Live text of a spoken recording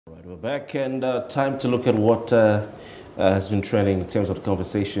Right, we're back and time to look at what has been trending in terms of the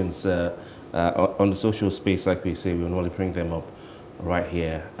conversations on the social space. Like we say, we normally bring them up right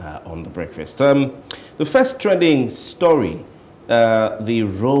here on The Breakfast. The first trending story, the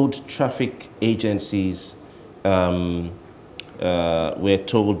road traffic agencies were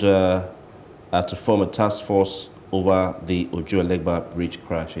told to form a task force over the Ojuelegba bridge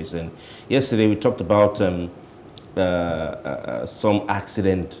crashes. And yesterday we talked about some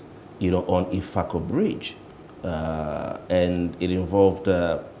accident, on Ifako bridge, and it involved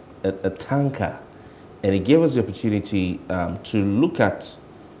a tanker, and it gave us the opportunity to look at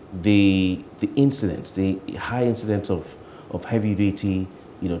the incidents, the high incidence of heavy duty,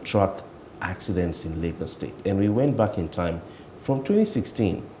 truck accidents in Lagos State, and we went back in time from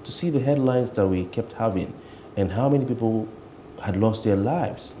 2016 to see the headlines that we kept having, and how many people had lost their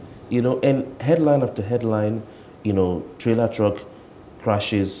lives, and headline after headline. Trailer truck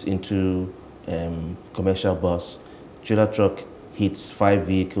crashes into commercial bus. Trailer truck hits 5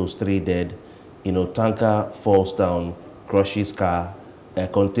 vehicles, 3 dead. Tanker falls down, crushes car. A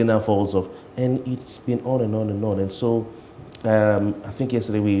container falls off, and it's been on and on and on. And so, I think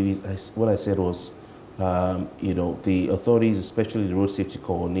yesterday what I said was, the authorities, especially the Road Safety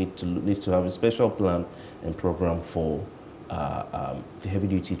Corps, needs to have a special plan and program for the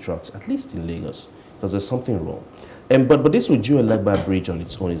heavy-duty trucks, at least in Lagos, because there's something wrong. But this Ojuelegba bridge on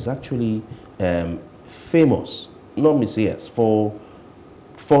its own is actually famous, not misses, for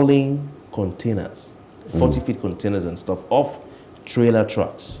falling containers, 40-feet containers and stuff off trailer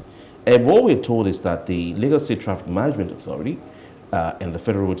trucks. And what we're told is that the Lagos State Traffic Management Authority and the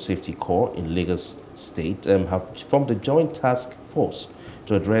Federal Road Safety Corps in Lagos State have formed a joint task force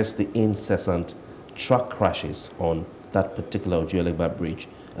to address the incessant truck crashes on that particular Ojuelegba bridge,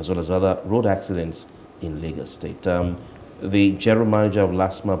 as well as other road accidents in Lagos State. The general manager of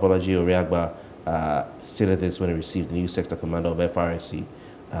LASTMA, Bolaji Oriagba, stated this when he received the new sector commander of FRSC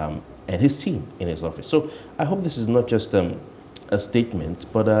and his team in his office. So I hope this is not just a statement,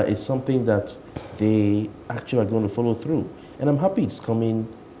 but it's something that they actually are going to follow through. And I'm happy it's coming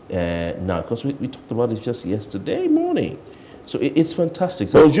now, because we talked about it just yesterday morning. So it's fantastic.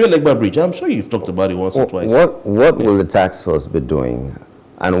 So Ojuelegba Bridge, I'm sure you've talked about it once or twice. What will the task force be doing?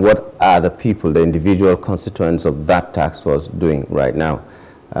 And what are the people, the individual constituents of that task force doing right now?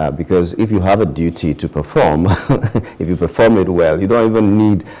 Because if you have a duty to perform, if you perform it well, you don't even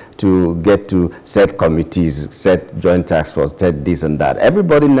need to get to set committees, set joint task force, set this and that.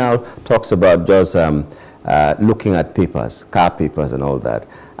 Everybody now talks about just looking at papers, car papers and all that.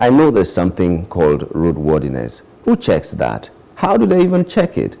 I know there's something called roadworthiness. Who checks that? How do they even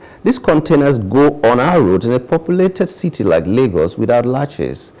check it? These containers go on our roads in a populated city like Lagos without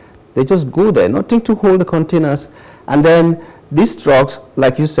latches. They just go there, nothing to hold the containers. And then these trucks,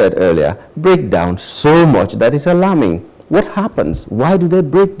 like you said earlier, break down so much that it's alarming. What happens? Why do they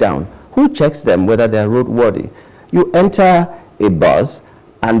break down? Who checks them whether they're roadworthy? You enter a bus,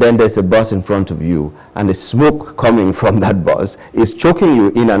 and then there's a bus in front of you, and the smoke coming from that bus is choking you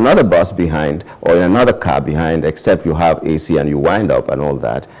in another bus behind or in another car behind, except you have AC and you wind up and all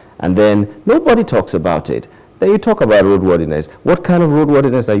that. And then nobody talks about it. Then you talk about roadworthiness. What kind of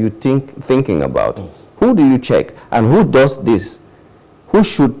roadworthiness are you thinking about? Who do you check? And who does this? Who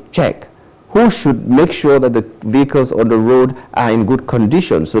should check? Who should make sure that the vehicles on the road are in good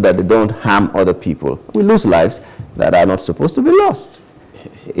condition so that they don't harm other people? We lose lives that are not supposed to be lost.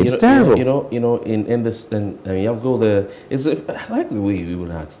 It's terrible. In this, and I mean, I'll go there. I like the way we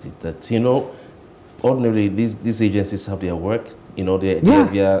would ask it. That ordinarily these agencies have their work.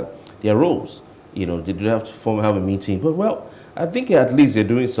 Their roles. They do have to have a meeting. But well, I think at least they're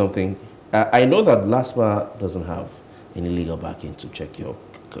doing something. I know that LASTMA doesn't have any legal backing to check your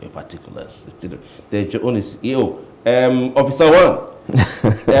particulars. They're only Officer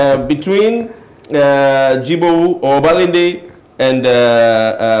 1 between Jibo or Balinde and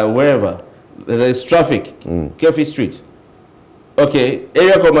wherever there's traffic, Kefi Street. Okay,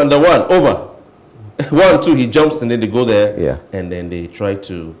 area commander 1 over. 1, 2, he jumps and then they go there, and then they try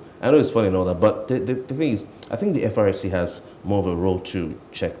to. I know it's funny and all that, but the thing is, I think the FRSC has more of a role to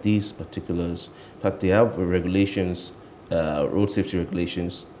check these particulars. In fact, they have regulations, road safety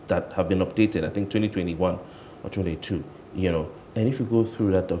regulations that have been updated. I think 2021 or 2022. And if you go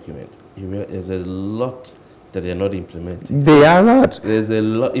through that document, you realize there's a lot that they're not implementing. They are not. There's a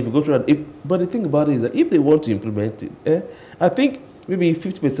lot. If you go through that, but the thing about it is that if they want to implement it, I think maybe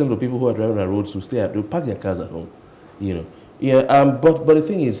 50% of the people who are driving on roads will they'll park their cars at home. But the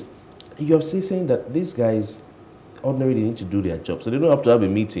thing is, you're saying that these guys ordinarily need to do their job, so they don't have to have a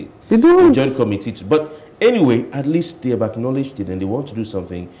meeting. They don't. A joint committee. But Anyway, at least they have acknowledged it and they want to do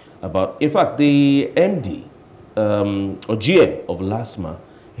something about. In fact, the MD or GM of LASTMA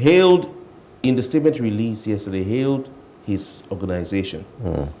hailed, in the statement released yesterday, hailed his organization.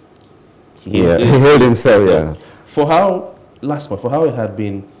 He hailed himself, yeah. For how LASTMA, for how it had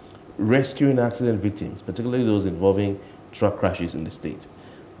been rescuing accident victims, particularly those involving truck crashes in the state.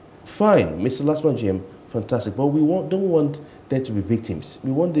 Fine, Mr. LASTMA GM, fantastic, but we don't want there to be victims.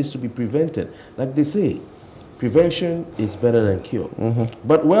 We want this to be prevented. Like they say, prevention is better than cure.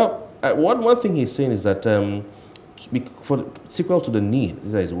 But well, one thing he's saying is that sequel to the need,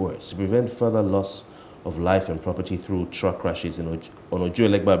 these are his words, to prevent further loss of life and property through truck crashes on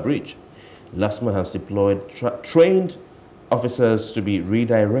Ojo-Elegba Bridge, LASTMA has deployed trained officers to be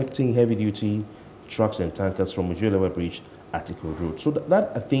redirecting heavy-duty trucks and tankers from Ojo-Elegba Bridge, Article Road. So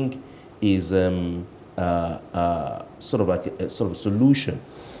that I think is sort of a solution,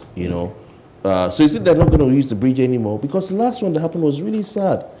 you know. So is it they're not going to use the bridge anymore? Because the last one that happened was really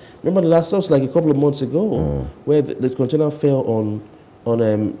sad. Remember the last one was like a couple of months ago, where the container fell on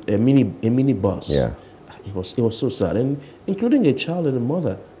a mini bus. Yeah, it was so sad, and including a child and a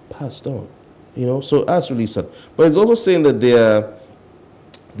mother passed on. You know, so that's really sad. But it's also saying that the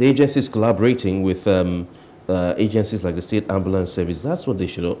agency is collaborating with agencies like the State Ambulance Service. That's what they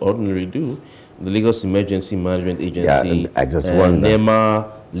should ordinarily do. The Lagos Emergency Management Agency,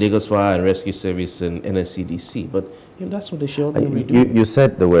 NEMA, Lagos Fire and Rescue Service, and NSCDC. But you know, that's what they should ordinarily do. You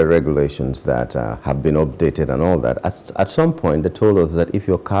said there were regulations that have been updated and all that. At some point, they told us that if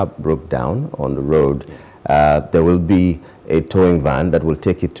your car broke down on the road, there will be a towing van that will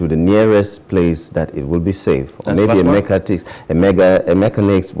take it to the nearest place that it will be safe. Or maybe a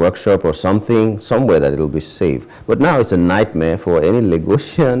mechanic's workshop or something, somewhere that it will be safe. But now it's a nightmare for any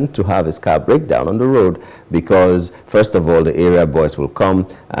Lagosian to have his car break down on the road because, first of all, the area boys will come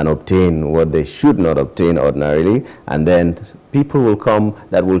and obtain what they should not obtain ordinarily, and then people will come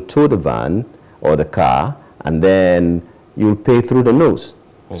that will tow the van or the car, and then you'll pay through the nose.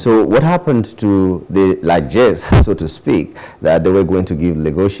 So what happened to the largesse, so to speak, that they were going to give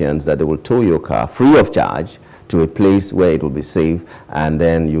Lagosians that they will tow your car free of charge to a place where it will be safe, and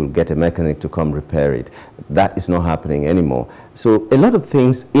then you'll get a mechanic to come repair it. That is not happening anymore. So a lot of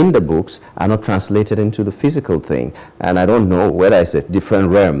things in the books are not translated into the physical thing. And I don't know whether it's a different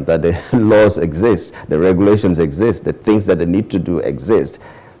realm, that the laws exist, the regulations exist, the things that they need to do exist.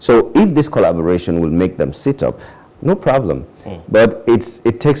 So if this collaboration will make them sit up, no problem. But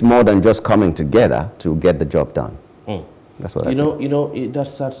it takes more than just coming together to get the job done. That's what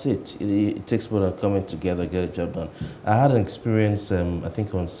that's it. It takes more than coming together to get the job done. I had an experience, I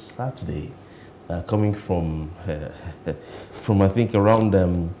think on Saturday, coming from I think around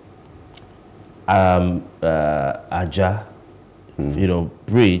Aja,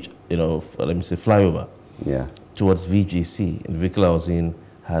 bridge, let me say flyover, towards VGC. And the vehicle I was in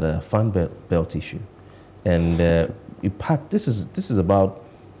had a fan belt issue. And we parked, this is about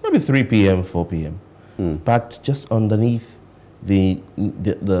maybe 3 p.m., 4 p.m. Parked just underneath the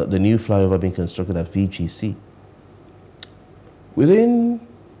new flyover being constructed at VGC. Within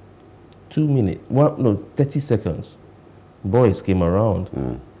 2 minutes, 30 seconds, boys came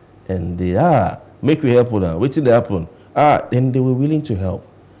around and they, make we help now. Wait till they happen. And they were willing to help.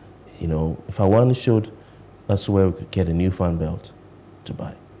 You know, if I one showed us where we could get a new fan belt to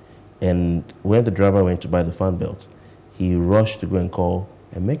buy. And when the driver went to buy the fan belt, he rushed to go and call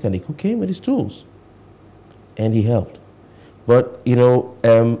a mechanic who came with his tools. And he helped. But,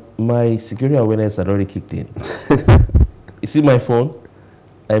 my security awareness had already kicked in. You see my phone?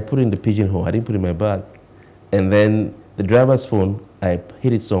 I put it in the pigeonhole. I didn't put it in my bag. And then the driver's phone, I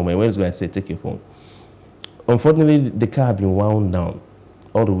hid it somewhere. When he was going to say, take your phone. Unfortunately, the car had been wound down.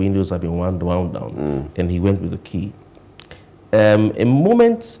 All the windows had been wound down. And he went with the key. A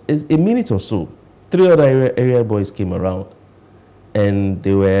minute or so, 3 other area boys came around, and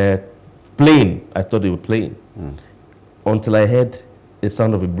they were playing. I thought they were playing, until I heard the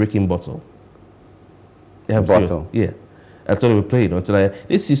sound of a breaking bottle. Yeah, bottle? Yeah. I thought they were playing until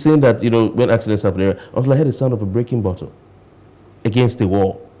this is saying that, when accidents happen, until I heard the sound of a breaking bottle against the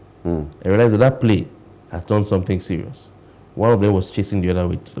wall. I realized that play had done something serious. One of them was chasing the other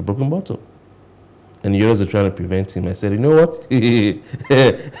with a broken bottle. And the others are trying to prevent him. I said, you know what?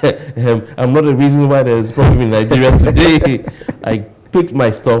 I'm not the reason why there's a problem in Nigeria today. I picked my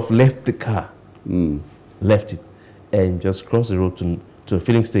stuff, left the car, left it, and just crossed the road to a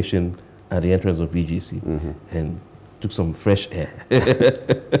filling station at the entrance of VGC and took some fresh air.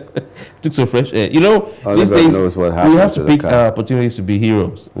 Took some fresh air. These days, we have to pick our opportunities to be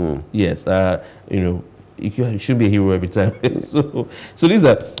heroes. Yes, you should be a hero every time. So these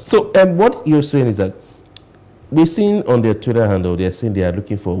are, what you're saying is that we've seen on their Twitter handle, they're saying they are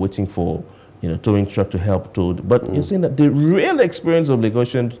waiting for, towing truck to help tow. But you're saying that the real experience of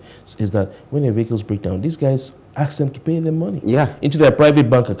Lagosians is that when their vehicles break down, these guys ask them to pay them money into their private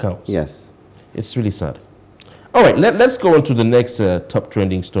bank accounts. Yes. It's really sad. All right, let's go on to the next top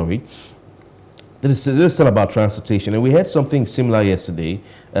trending story. This is still about transportation. And we had something similar yesterday.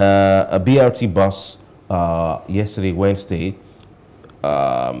 A BRT bus yesterday, Wednesday,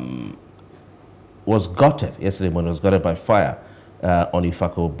 was gutted yesterday morning. It was gutted by fire on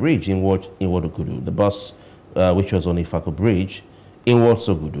Ifako Bridge in Wodogudu. The bus, which was on Ifako Bridge in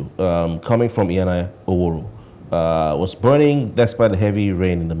Wodogudu, coming from Iana Oworo, was burning despite the heavy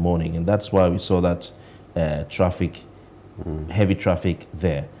rain in the morning, and that's why we saw that heavy traffic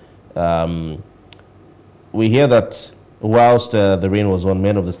there. We hear that whilst the rain was on,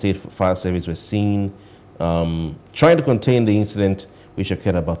 men of the state fire service were seen trying to contain the incident, which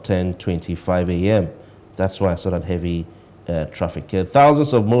occurred about 10:25 a.m. That's why I saw that heavy traffic.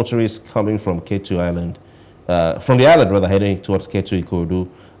 Thousands of motorists coming from Ketu Island, from the island rather, heading towards Ketu Ikorodu,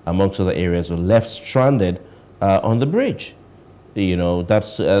 amongst other areas, were left stranded on the bridge.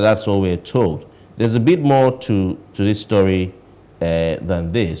 That's all we're told. There's a bit more to this story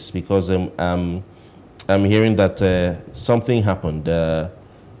than this, because I'm hearing that something happened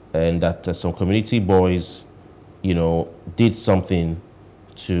and that some community boys, did something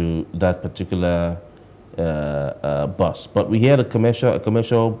to that particular bus. But we hear a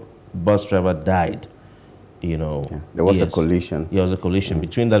commercial bus driver died. There was a collision. There was a collision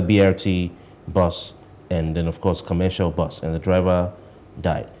between that BRT bus and then, of course, commercial bus, and the driver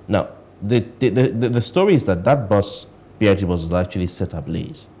died. Now, the story is that BRT bus was actually set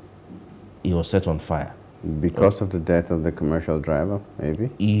ablaze. It was set on fire. Because of the death of the commercial driver,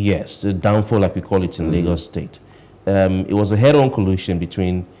 maybe? Yes, the downfall, like we call it in Lagos State. It was a head-on collision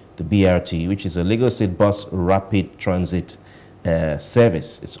between the BRT, which is a Lagos State Bus Rapid Transit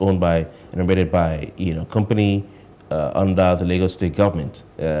service. It's owned by and operated by company under the Lagos State government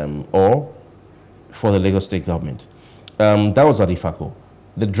or for the Lagos State government. That was at Ifako.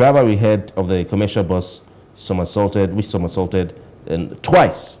 The driver we had of the commercial bus somersaulted and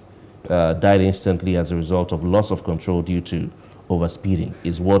twice. Died instantly as a result of loss of control due to overspeeding,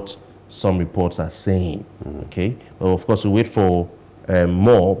 is what some reports are saying. Okay, well, of course, we wait for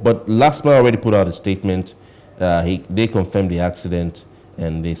more. But LASTMA already put out a statement. They confirmed the accident,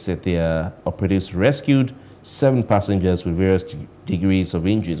 and they said their operatives rescued 7 passengers with various degrees of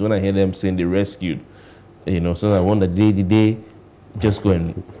injuries. When I hear them saying they rescued, so I wonder, did they just go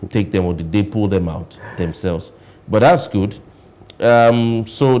and take them, or did they pull them out themselves? But that's good.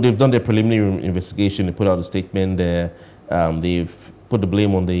 So they've done their preliminary investigation. They put out a statement there. They've put the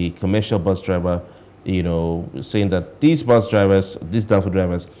blame on the commercial bus driver, saying that these downfall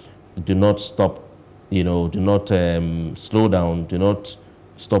drivers do not stop, do not slow down, do not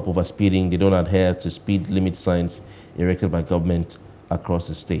stop overspeeding. They don't adhere to speed limit signs erected by government across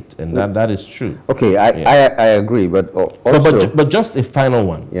the state, and that is true. Okay, I agree, but also... But just a final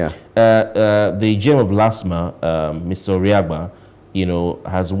one. Yeah. The GM of LASTMA, Mr. Oriagba,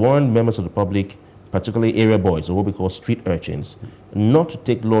 has warned members of the public, particularly area boys, or what we call street urchins, not to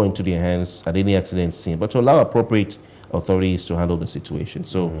take law into their hands at any accident scene, but to allow appropriate authorities to handle the situation.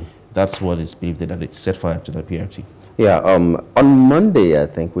 So that's what is believed, that it set fire to the BRT. Yeah, on Monday, I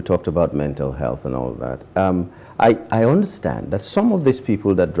think, we talked about mental health and all that. I understand that some of these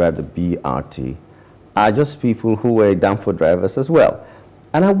people that drive the BRT are just people who were downfall drivers as well.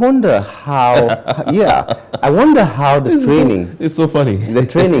 And I wonder how, I wonder how the training... It's so funny. The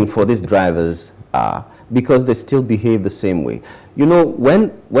training for these drivers are, because they still behave the same way.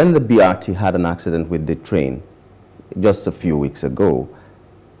 When the BRT had an accident with the train just a few weeks ago,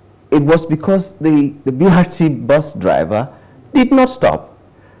 it was because the BRT bus driver did not stop.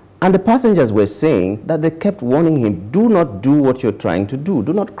 And the passengers were saying that they kept warning him, do not do what you're trying to do.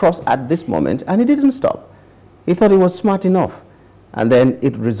 Do not cross at this moment. And he didn't stop. He thought he was smart enough. And then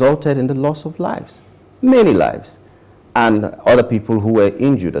it resulted in the loss of lives, many lives, and other people who were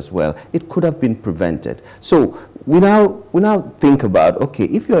injured as well. It could have been prevented. So we now think about, okay,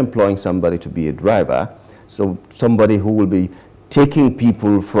 if you're employing somebody to be a driver, so somebody who will be taking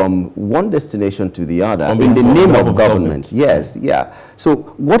people from one destination to the other in the name of government. Yes, yeah. So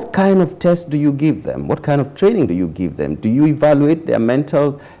what kind of test do you give them? What kind of training do you give them? Do you evaluate their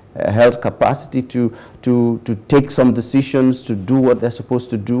mental health capacity to take some decisions, to do what they're supposed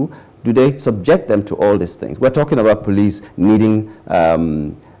to do? Do they subject them to all these things? We're talking about police needing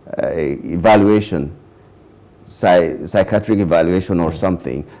evaluation, psychiatric evaluation or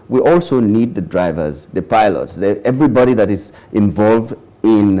something. We also need the drivers, the pilots, everybody that is involved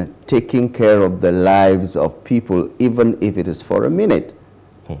in taking care of the lives of people, even if it is for a minute.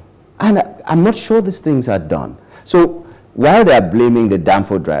 And I'm not sure these things are done. So while they are blaming the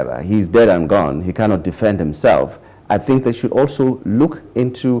Danfo driver, he's dead and gone, he cannot defend himself, I think they should also look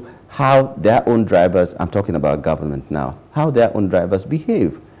into how their own drivers, I'm talking about government now, how their own drivers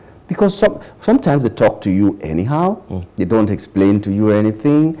behave. Because sometimes they talk to you anyhow, they don't explain to you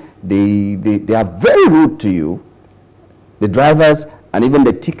anything, they are very rude to you, the drivers and even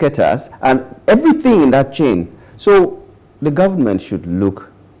the ticketers and everything in that chain. So the government should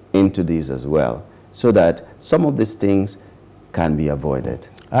look into these as well, so that some of these things can be avoided.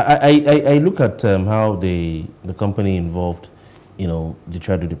 I look at how the company involved, you know, they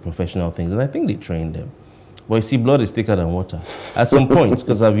try to do the professional things, and I think they train them. But you see, blood is thicker than water. At some point,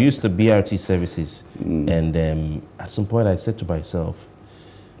 because I've used the BRT services, and at some point I said to myself,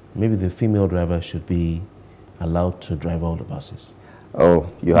 maybe the female driver should be allowed to drive all the buses. Oh,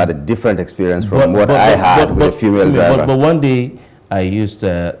 you had a different experience from what I had with a female driver. But one day I used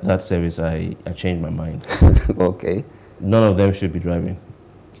that service, I changed my mind. Okay. None of them should be driving.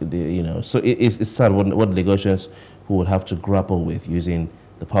 You know, so it's sad what Lagosians who would have to grapple with using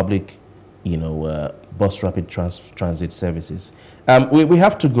the public, you know, bus rapid transit services. We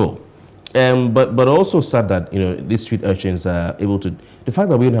have to go, but also sad that, you know, these street urchins are able to. The fact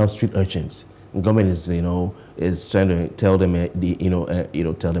that we don't have street urchins, government is, you know, is trying to tell them,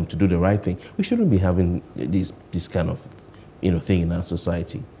 tell them to do the right thing. We shouldn't be having this kind of, you know, thing in our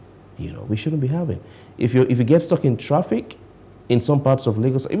society. You know, we shouldn't be having. If you get stuck in traffic in some parts of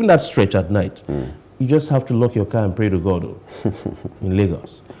Lagos, even that stretch at night, you just have to lock your car and pray to God in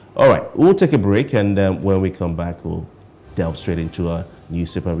Lagos. All right, we'll take a break, and when we come back, we'll delve straight into our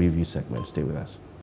newspaper review segment. Stay with us.